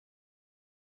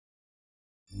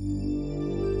Thank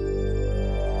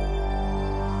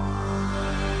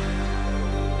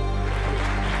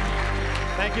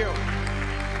you.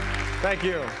 Thank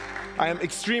you. I am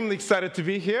extremely excited to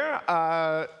be here.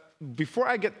 Before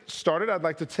I get started, I'd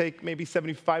like to take maybe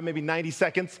 75, maybe 90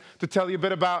 seconds to tell you a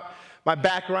bit about my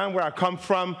background, where I come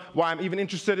from, why I'm even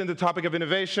interested in the topic of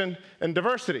innovation and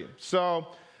diversity. So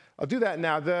I'll do that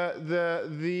now.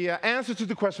 The answer to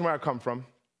the question where I come from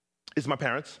is my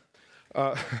parents.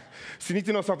 So you need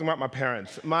to know something about my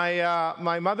parents.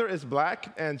 My mother is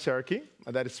black and Cherokee.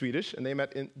 My dad is Swedish, and they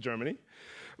met in Germany.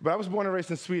 But I was born and raised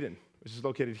in Sweden, which is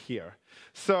located here.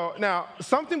 So now,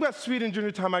 something about Sweden during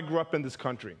the time I grew up in this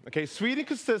country. Okay, Sweden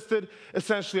consisted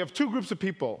essentially of two groups of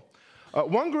people.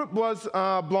 One group was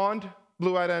blonde,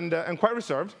 blue-eyed, and quite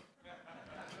reserved.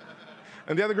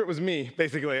 And the other group was me,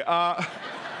 basically.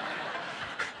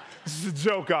 This is a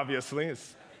joke, obviously.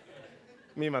 It's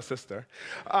me and my sister.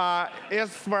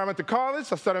 It's where I went to college.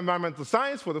 I studied environmental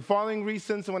science for the following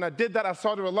reasons. And when I did that, I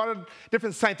saw there were a lot of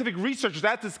different scientific researchers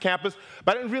at this campus,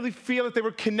 but I didn't really feel that they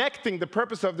were connecting the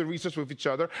purpose of the research with each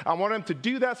other. I wanted them to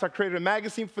do that, so I created a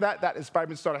magazine for that. That inspired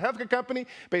me to start a healthcare company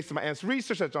based on my aunt's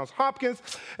research at Johns Hopkins.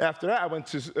 After that, I went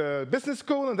to business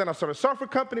school, and then I started a software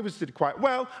company, which did quite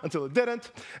well until it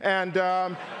didn't. And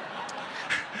then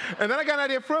I got an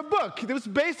idea for a book. It was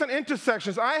based on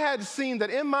intersections. I had seen that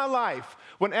in my life,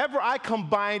 whenever I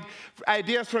combined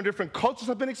ideas from different cultures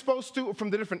I've been exposed to, or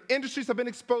from the different industries I've been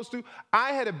exposed to,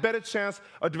 I had a better chance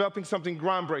of developing something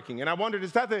groundbreaking. And I wondered,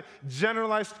 is that the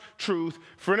generalized truth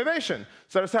for innovation?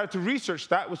 So I decided to research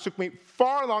that, which took me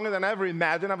far longer than I ever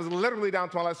imagined. I was literally down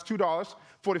to my last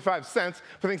 $2.45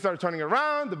 for things started turning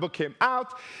around. The book came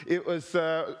out. It was...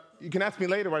 you can ask me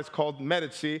later why it's called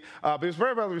Medici, but it was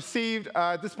very well received.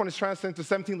 At this point, it's translated into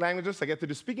 17 languages. I get to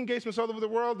do speaking engagements all over the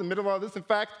world. In the middle of all this, in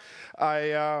fact,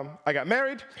 I got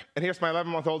married, and here's my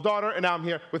 11-month-old daughter, and now I'm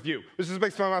here with you. This is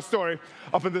basically my story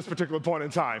up at this particular point in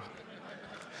time.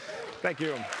 Thank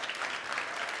you.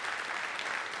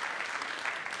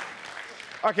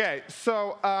 Okay,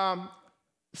 so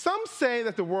some say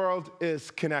that the world is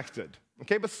connected,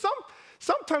 okay? But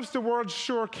sometimes the world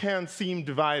sure can seem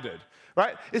divided.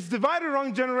 Right? It's divided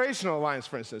along generational lines,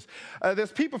 for instance.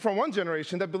 There's people from one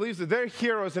generation that believes that their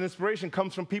heroes and inspiration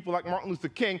comes from people like Martin Luther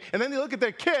King, and then they look at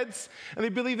their kids, and they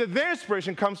believe that their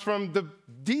inspiration comes from the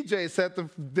DJs at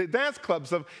the dance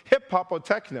clubs of hip-hop or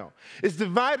techno. It's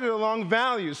divided along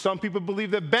values. Some people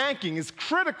believe that banking is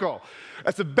critical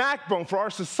as a backbone for our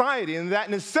society, and that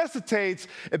necessitates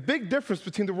a big difference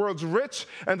between the world's rich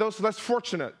and those less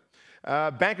fortunate.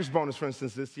 Banker's bonus, for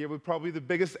instance, this year was probably the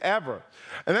biggest ever.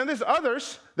 And then there's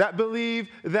others that believe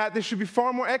that there should be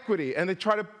far more equity, and they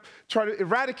try to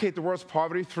eradicate the world's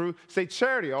poverty through, say,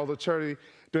 charity, although charity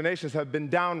donations have been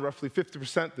down roughly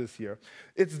 50% this year.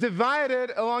 It's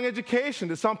divided along education.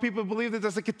 That some people believe that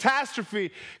there's a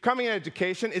catastrophe coming in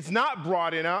education. It's not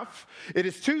broad enough. It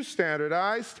is too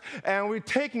standardized, and we're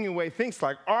taking away things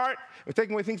like art. We're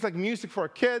taking away things like music for our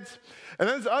kids. And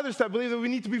then there's others that believe that we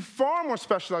need to be far more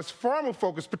specialized, far more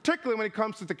focused, particularly when it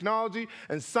comes to technology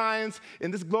and science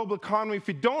in this global economy. If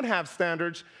we don't have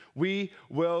standards, we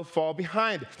will fall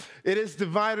behind. It is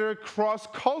divided across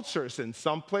cultures. In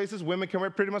some places, women can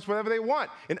wear pretty much whatever they want.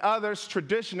 In others,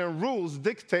 tradition and rules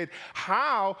dictate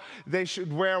how they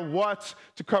should wear what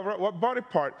to cover what body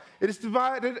part. It is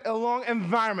divided along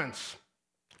environments.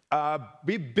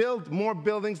 We build more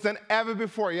buildings than ever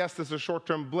before. Yes, this is a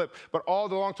short-term blip, but all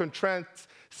the long-term trends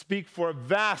speak for a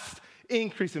vast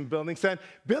increase in buildings. And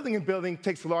building a building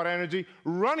takes a lot of energy.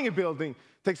 Running a building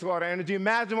takes a lot of energy.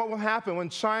 Imagine what will happen when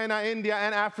China, India,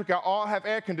 and Africa all have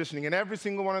air conditioning in every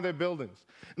single one of their buildings.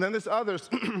 And then there's others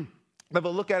that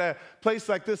will look at a place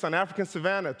like this on African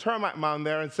savanna, a termite mound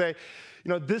there, and say, you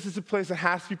know, this is a place that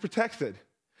has to be protected.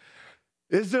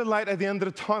 Is there light at the end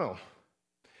of the tunnel?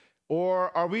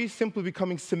 Or are we simply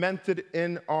becoming cemented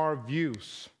in our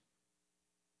views?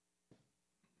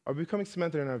 Are we becoming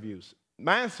cemented in our views?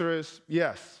 My answer is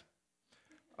yes.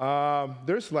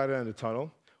 There's light at the end of the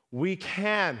tunnel. We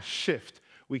can shift.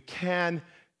 We can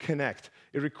connect.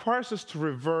 It requires us to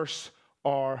reverse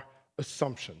our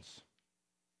assumptions.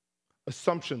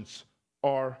 Assumptions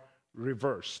are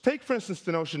reversed. Take, for instance,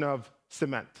 the notion of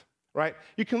cement, right?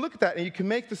 You can look at that and you can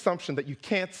make the assumption that you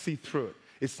can't see through it.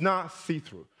 It's not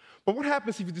see-through. But what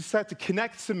happens if you decide to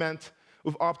connect cement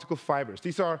with optical fibers?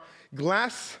 These are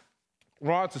glass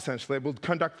rods, essentially, that will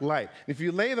conduct light. And if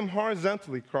you lay them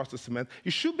horizontally across the cement,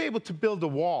 you should be able to build a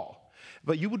wall.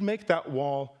 But you would make that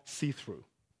wall see-through.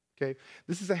 Okay?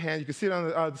 This is a hand. You can see it on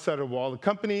the other side of the wall. A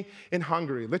company in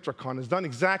Hungary, Litrakon, has done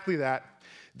exactly that.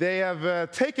 They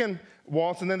have taken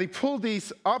walls, and then they pull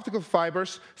these optical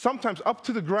fibers, sometimes up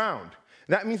to the ground.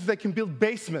 That means they can build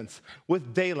basements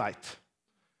with daylight.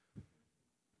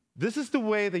 This is the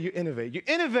way that you innovate. You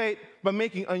innovate by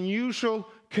making unusual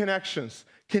connections,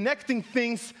 connecting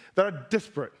things that are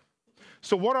disparate.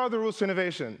 So what are the rules of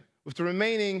innovation? With the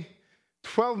remaining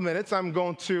 12 minutes,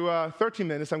 13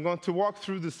 minutes, I'm going to walk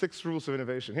through the 6 rules of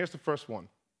innovation. Here's the first one.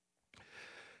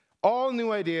 All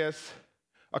new ideas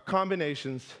are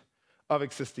combinations of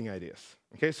existing ideas.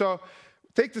 Okay, so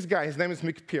take this guy. His name is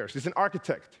Mick Pierce. He's an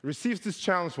architect. He receives this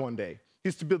challenge one day.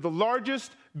 He's to build the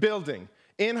largest building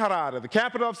in Harare, the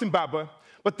capital of Zimbabwe,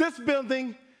 but this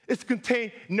building is to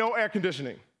contain no air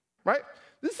conditioning, right?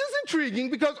 This is intriguing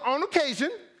because on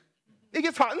occasion, it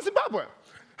gets hot in Zimbabwe.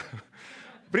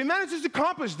 But he manages to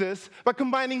accomplish this by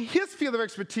combining his field of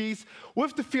expertise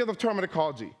with the field of termite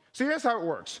ecology. So here's how it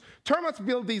works. Termites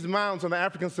build these mounds on the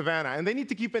African savanna, and they need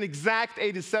to keep an exact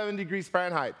 87 degrees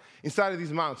Fahrenheit inside of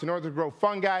these mounds in order to grow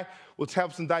fungi, which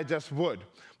helps them digest wood.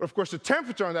 But of course, the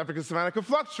temperature on the African savanna can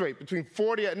fluctuate between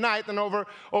 40 at night and over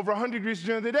 100 degrees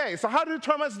during the day. So how do the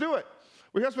termites do it?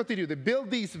 Well, here's what they do. They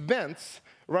build these vents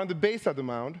around the base of the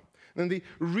mound, and they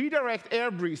redirect air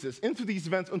breezes into these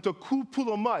vents into a cool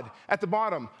pool of mud at the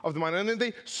bottom of the mound. And then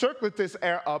they circulate this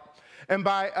air up. And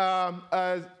by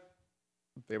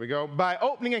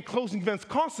opening and closing vents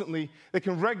constantly, they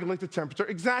can regulate the temperature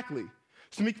exactly.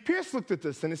 So Mick Pierce looked at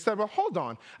this and he said, well, hold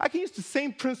on. I can use the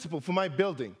same principle for my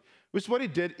building, which is what he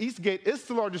did. Eastgate is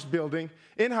the largest building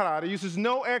in Harare. It uses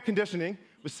no air conditioning,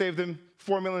 which saved him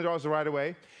 $4 million right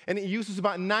away. And it uses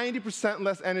about 90%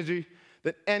 less energy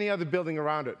than any other building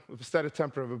around it, with a static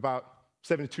temperature of about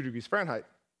 72 degrees Fahrenheit.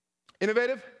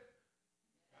 Innovative?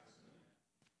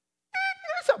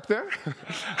 It's up there.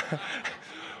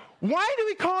 Why do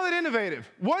we call it innovative?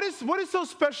 What is so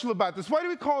special about this? Why do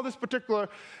we call this particular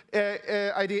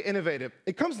idea innovative?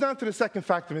 It comes down to the second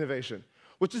fact of innovation,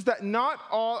 which is that not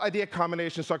all idea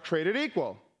combinations are created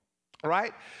equal,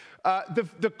 right?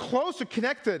 The closer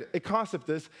connected a concept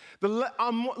is, the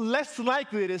less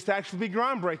likely it is to actually be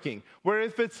groundbreaking. Where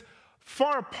if it's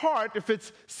far apart, if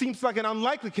it seems like an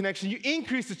unlikely connection, you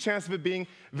increase the chance of it being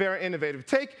very innovative.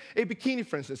 Take a bikini,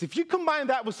 for instance. If you combine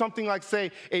that with something like,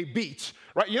 say, a beach,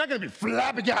 right? You're not going to be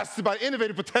flabbergasted by the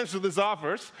innovative potential this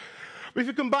offers. But if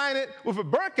you combine it with a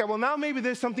burqa, well, now maybe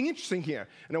there's something interesting here.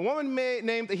 And a woman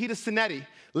named Ahida Sinetti,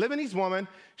 Lebanese woman,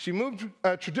 she moved,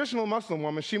 a traditional Muslim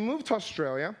woman, she moved to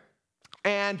Australia.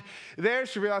 And there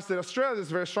she realized that Australia has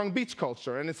a very strong beach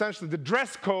culture, and essentially the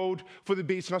dress code for the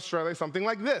beach in Australia is something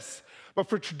like this. But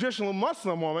for a traditional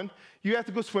Muslim woman, you have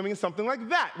to go swimming in something like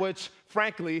that, which,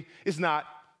 frankly, is not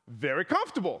very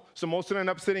comfortable. So most of them end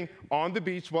up sitting on the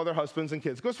beach while their husbands and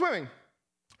kids go swimming.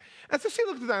 And so she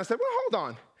looked at that and said, well, hold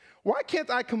on. Why can't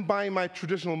I combine my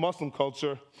traditional Muslim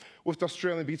culture with the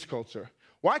Australian beach culture?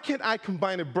 Why can't I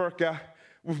combine a burqa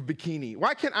with a bikini?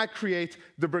 Why can't I create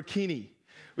the burkini,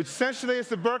 which essentially is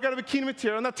the burqa out of bikini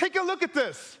material? Now take a look at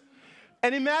this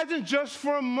and imagine just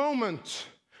for a moment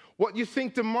what you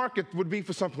think the market would be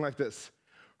for something like this.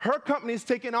 Her company is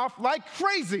taking off like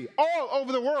crazy all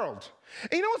over the world.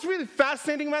 And you know what's really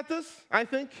fascinating about this, I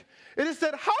think? It is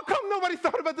that how come nobody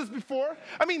thought about this before?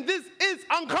 I mean, this is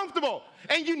uncomfortable,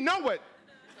 and you know it,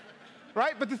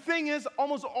 right? But the thing is,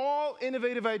 almost all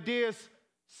innovative ideas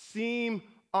seem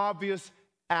obvious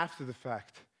after the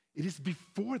fact. It is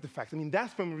before the fact. I mean,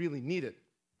 that's when we really need it.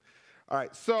 All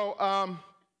right, so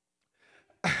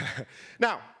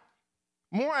now,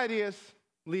 more ideas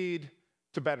lead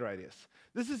to better ideas.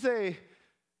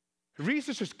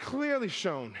 Research has clearly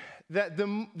shown that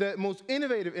the most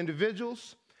innovative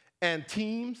individuals and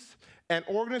teams and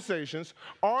organizations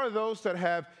are those that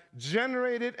have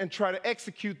generated and try to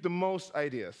execute the most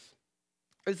ideas.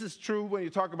 This is true when you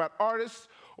talk about artists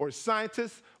or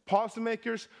scientists,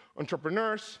 policymakers,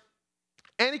 entrepreneurs,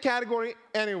 any category,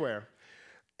 anywhere.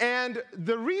 And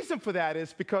the reason for that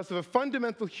is because of a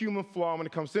fundamental human flaw when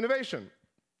it comes to innovation.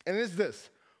 And it is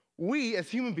this: we as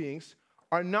human beings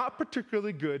are not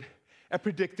particularly good at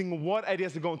predicting what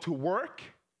ideas are going to work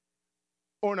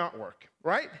or not work,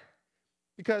 right?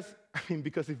 Because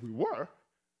if we were,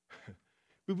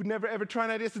 we would never ever try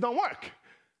ideas that don't work.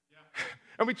 Yeah.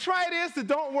 And we try ideas that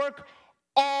don't work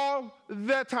all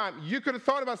the time. You could have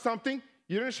thought about something,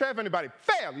 you didn't share it with anybody,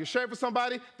 fail. You share it with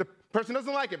somebody, the person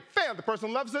doesn't like it, fail. The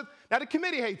person loves it, now the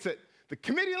committee hates it. The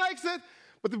committee likes it,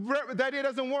 but the idea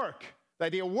doesn't work. The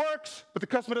idea works, but the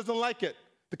customer doesn't like it.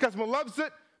 The customer loves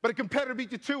it, but a competitor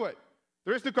beat you to it.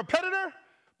 There is no competitor,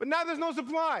 but now there's no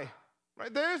supply,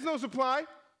 right? There is no supply.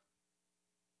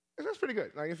 That's pretty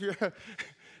good. Like if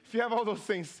you have all those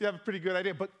things, you have a pretty good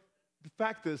idea. But the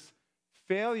fact is,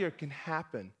 failure can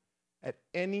happen at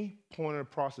any point in the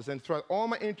process. And throughout all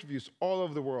my interviews all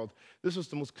over the world, this was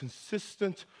the most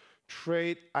consistent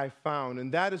trait I found.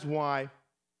 And that is why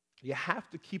you have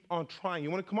to keep on trying.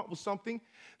 You want to come up with something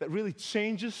that really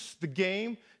changes the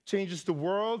game, changes the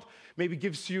world, maybe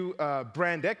gives you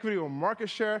brand equity or market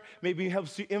share, maybe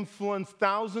helps you influence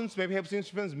thousands, maybe helps you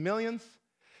influence millions.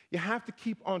 You have to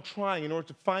keep on trying in order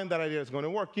to find that idea that's going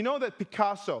to work. You know that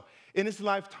Picasso, in his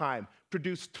lifetime,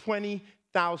 produced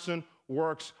 20,000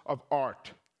 works of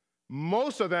art.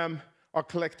 Most of them are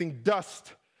collecting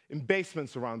dust in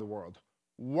basements around the world.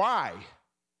 Why?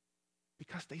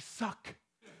 Because they suck.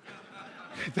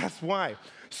 That's why.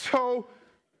 So,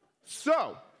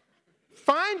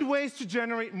 find ways to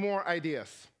generate more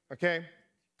ideas, okay?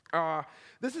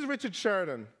 This is Richard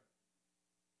Sheridan.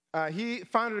 He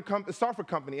founded a software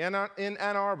company in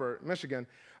Ann Arbor, Michigan,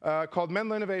 called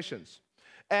Menlo Innovations.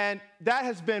 And that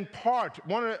has been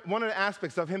one of the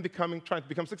aspects of him trying to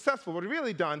become successful. What he's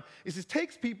really done is he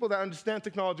takes people that understand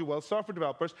technology well, software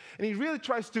developers, and he really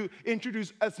tries to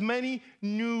introduce as many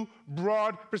new,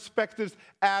 broad perspectives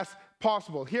as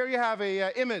possible. Here you have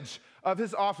an image of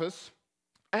his office.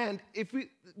 And if we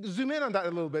zoom in on that a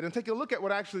little bit and take a look at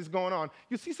what actually is going on,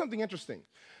 you'll see something interesting.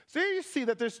 So here you see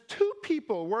that there's 2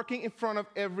 people working in front of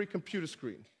every computer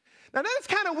screen. Now that is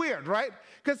kind of weird, right?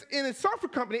 Because in a software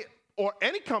company, or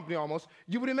any company almost,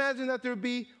 you would imagine that there would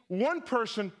be 1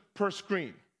 person per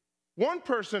screen, 1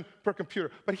 person per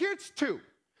computer. But here it's 2.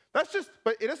 But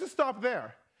it doesn't stop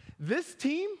there. This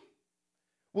team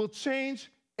will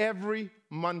change every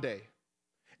Monday.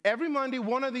 Every Monday,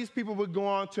 one of these people will go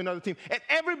on to another team. And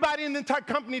everybody in the entire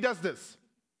company does this.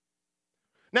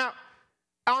 Now,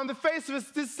 on the face of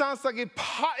it, this sounds like it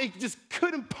just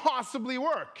couldn't possibly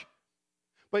work.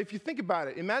 But if you think about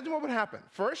it, imagine what would happen.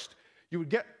 First, you would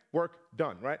get work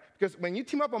done, right? Because when you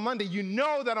team up on Monday, you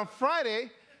know that on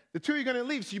Friday, the 2 are going to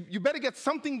leave. So you better get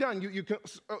something done. You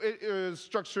can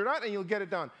structure it out, and you'll get it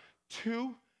done.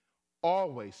 2,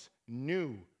 always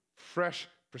new, fresh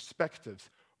perspectives.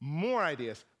 More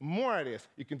ideas, more ideas.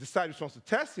 You can decide which ones to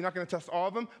test. You're not going to test all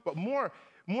of them, but more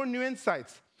new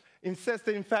insights. It says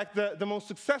that, in fact, the most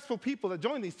successful people that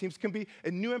join these teams can be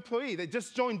a new employee. They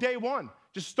just joined day 1.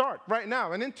 Just start right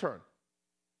now, an intern.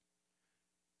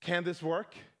 Can this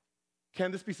work?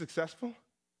 Can this be successful?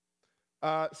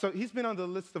 So he's been on the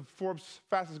list of Forbes'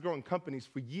 fastest growing companies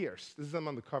for years. This is him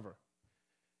on the cover.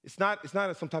 It's not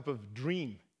some type of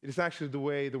dream. It is actually the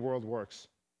way the world works.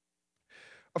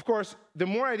 Of course, the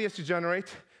more ideas you generate,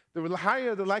 the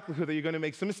higher the likelihood that you're going to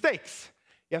make some mistakes.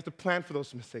 You have to plan for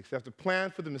those mistakes. You have to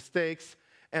plan for the mistakes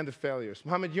and the failures.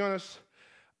 Muhammad Yunus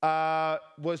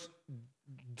was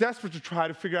desperate to try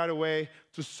to figure out a way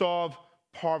to solve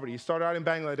poverty. He started out in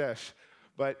Bangladesh,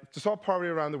 but to solve poverty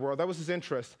around the world, that was his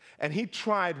interest. And he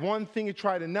tried one thing, he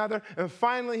tried another, and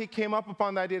finally he came up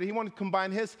upon the idea that he wanted to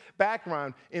combine his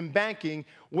background in banking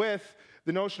with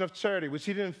the notion of charity, which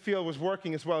he didn't feel was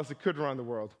working as well as it could around the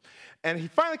world. And he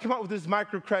finally came up with this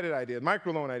microcredit idea,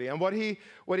 microloan idea. And what he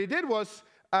did was,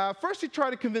 first he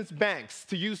tried to convince banks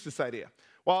to use this idea.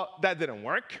 Well, that didn't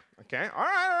work, okay? All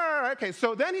right, okay.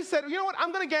 So then he said, you know what,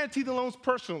 I'm going to guarantee the loans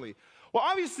personally. Well,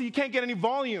 obviously you can't get any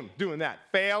volume doing that.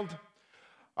 Failed.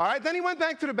 All right, then he went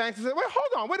back to the banks and said, wait,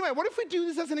 hold on, wait a minute. What if we do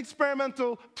this as an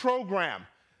experimental program?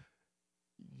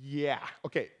 Yeah,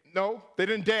 okay. No, they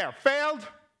didn't dare. Failed.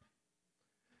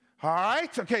 All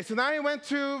right, okay, so now he went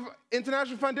to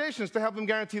international foundations to help him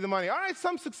guarantee the money. All right,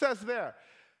 some success there.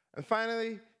 And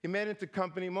finally, he made it into a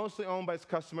company mostly owned by his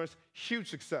customers, huge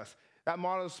success. That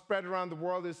model is spread around the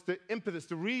world, is the impetus,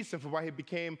 the reason for why he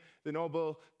became the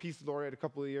Nobel Peace Laureate a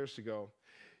couple of years ago.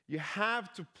 You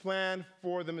have to plan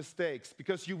for the mistakes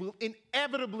because you will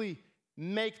inevitably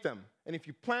make them. And if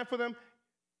you plan for them,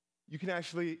 you can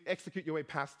actually execute your way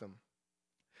past them.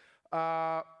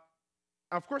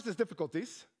 Of course, there's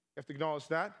difficulties. You have to acknowledge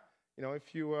that. You know,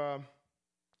 if you're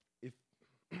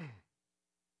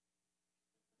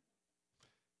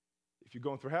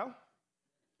going through hell,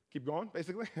 keep going,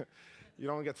 basically. You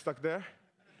don't get stuck there.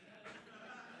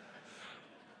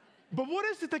 But what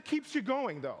is it that keeps you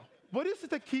going, though? What is it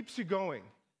that keeps you going?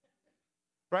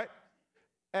 Right?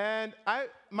 And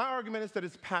my argument is that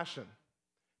it's passion.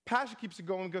 Passion keeps you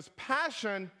going because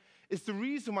passion is the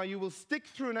reason why you will stick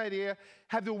through an idea,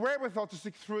 have the wherewithal to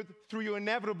stick through it through your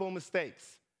inevitable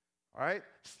mistakes. All right?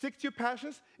 Stick to your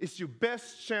passions. It's your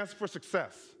best chance for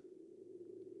success.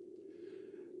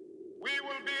 We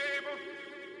will be able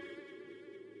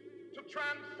to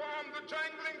transform the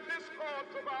jangling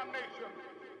discords of our nation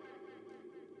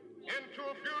into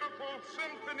a beautiful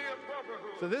symphony of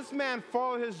brotherhood. So this man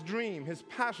followed his dream, his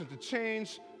passion to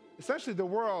change essentially the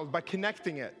world by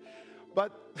connecting it.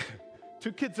 But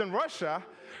two kids in Russia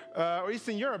or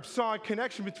Eastern Europe saw a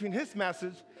connection between his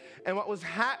message and what was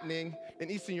happening in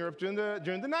Eastern Europe during the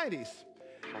 90s.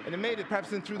 And it made it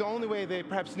perhaps in through the only way they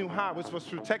perhaps knew how, which was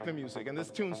through techno music. And this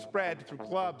tune spread through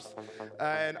clubs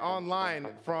and online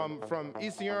from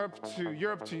Eastern Europe to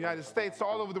the United States,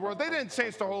 all over the world. They didn't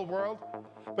change the whole world,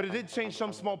 but it did change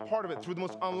some small part of it through the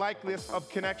most unlikeliest of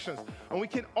connections. And we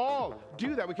can all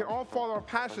do that. We can all follow our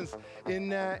passions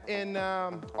in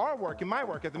our work, in my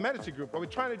work at the Medici Group. What we're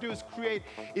trying to do is create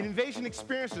innovation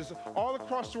experiences all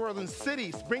across the world in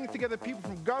cities, bringing together people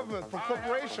from government, from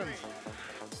corporations,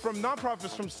 from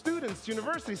nonprofits, from students to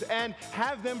universities, and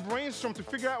have them brainstorm to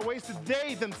figure out ways that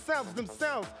they themselves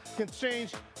can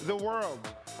change the world.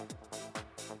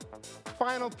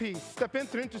 Final piece, step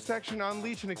into the intersection,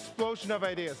 unleash an explosion of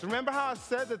ideas. Remember how I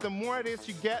said that the more ideas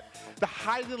you get, the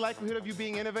higher the likelihood of you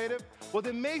being innovative? Well, the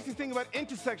amazing thing about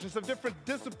intersections of different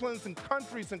disciplines and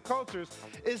countries and cultures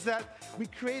is that we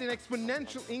create an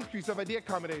exponential increase of idea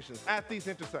combinations at these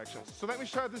intersections. So let me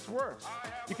show you how this works.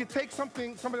 You can take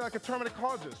somebody like a term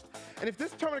ecologist, and if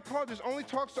this term ecologist only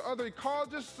talks to other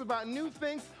ecologists about new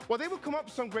things, well, they will come up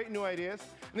with some great new ideas.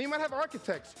 And then you might have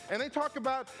architects, and they talk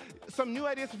about some new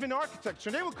ideas within architecture,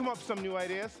 and they will come up with some new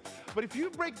ideas. But if you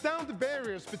break down the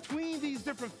barriers between these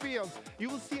different fields, you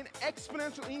will see an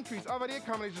exponential increase of idea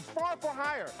combinations far, far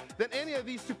higher than any of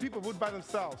these two people would by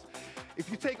themselves.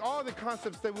 If you take all the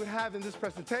concepts that we have in this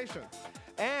presentation,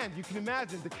 and you can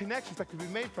imagine the connections that could be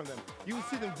made from them, you will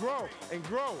see them grow and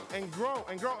grow and grow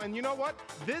and grow. And you know what?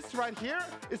 This right here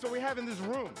is what we have in this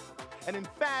room. And in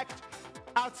fact,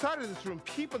 outside of this room,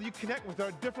 people you connect with that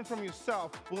are different from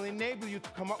yourself will enable you to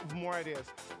come up with more ideas.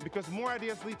 Because more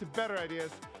ideas lead to better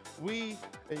ideas, we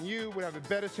and you would have a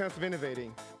better chance of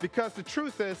innovating. Because the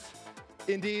truth is,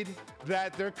 indeed,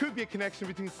 that there could be a connection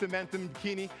between cement and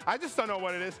bikini. I just don't know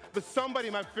what it is, but somebody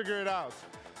might figure it out.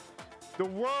 The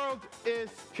world is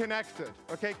connected,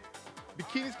 okay?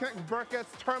 Bikinis connect with burqas,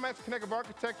 termites connect with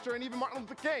architecture, and even Martin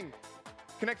Luther King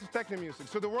connects with techno music.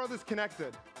 So the world is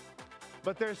connected.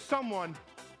 But there's someone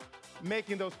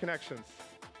making those connections.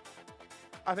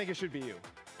 I think it should be you.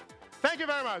 Thank you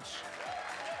very much.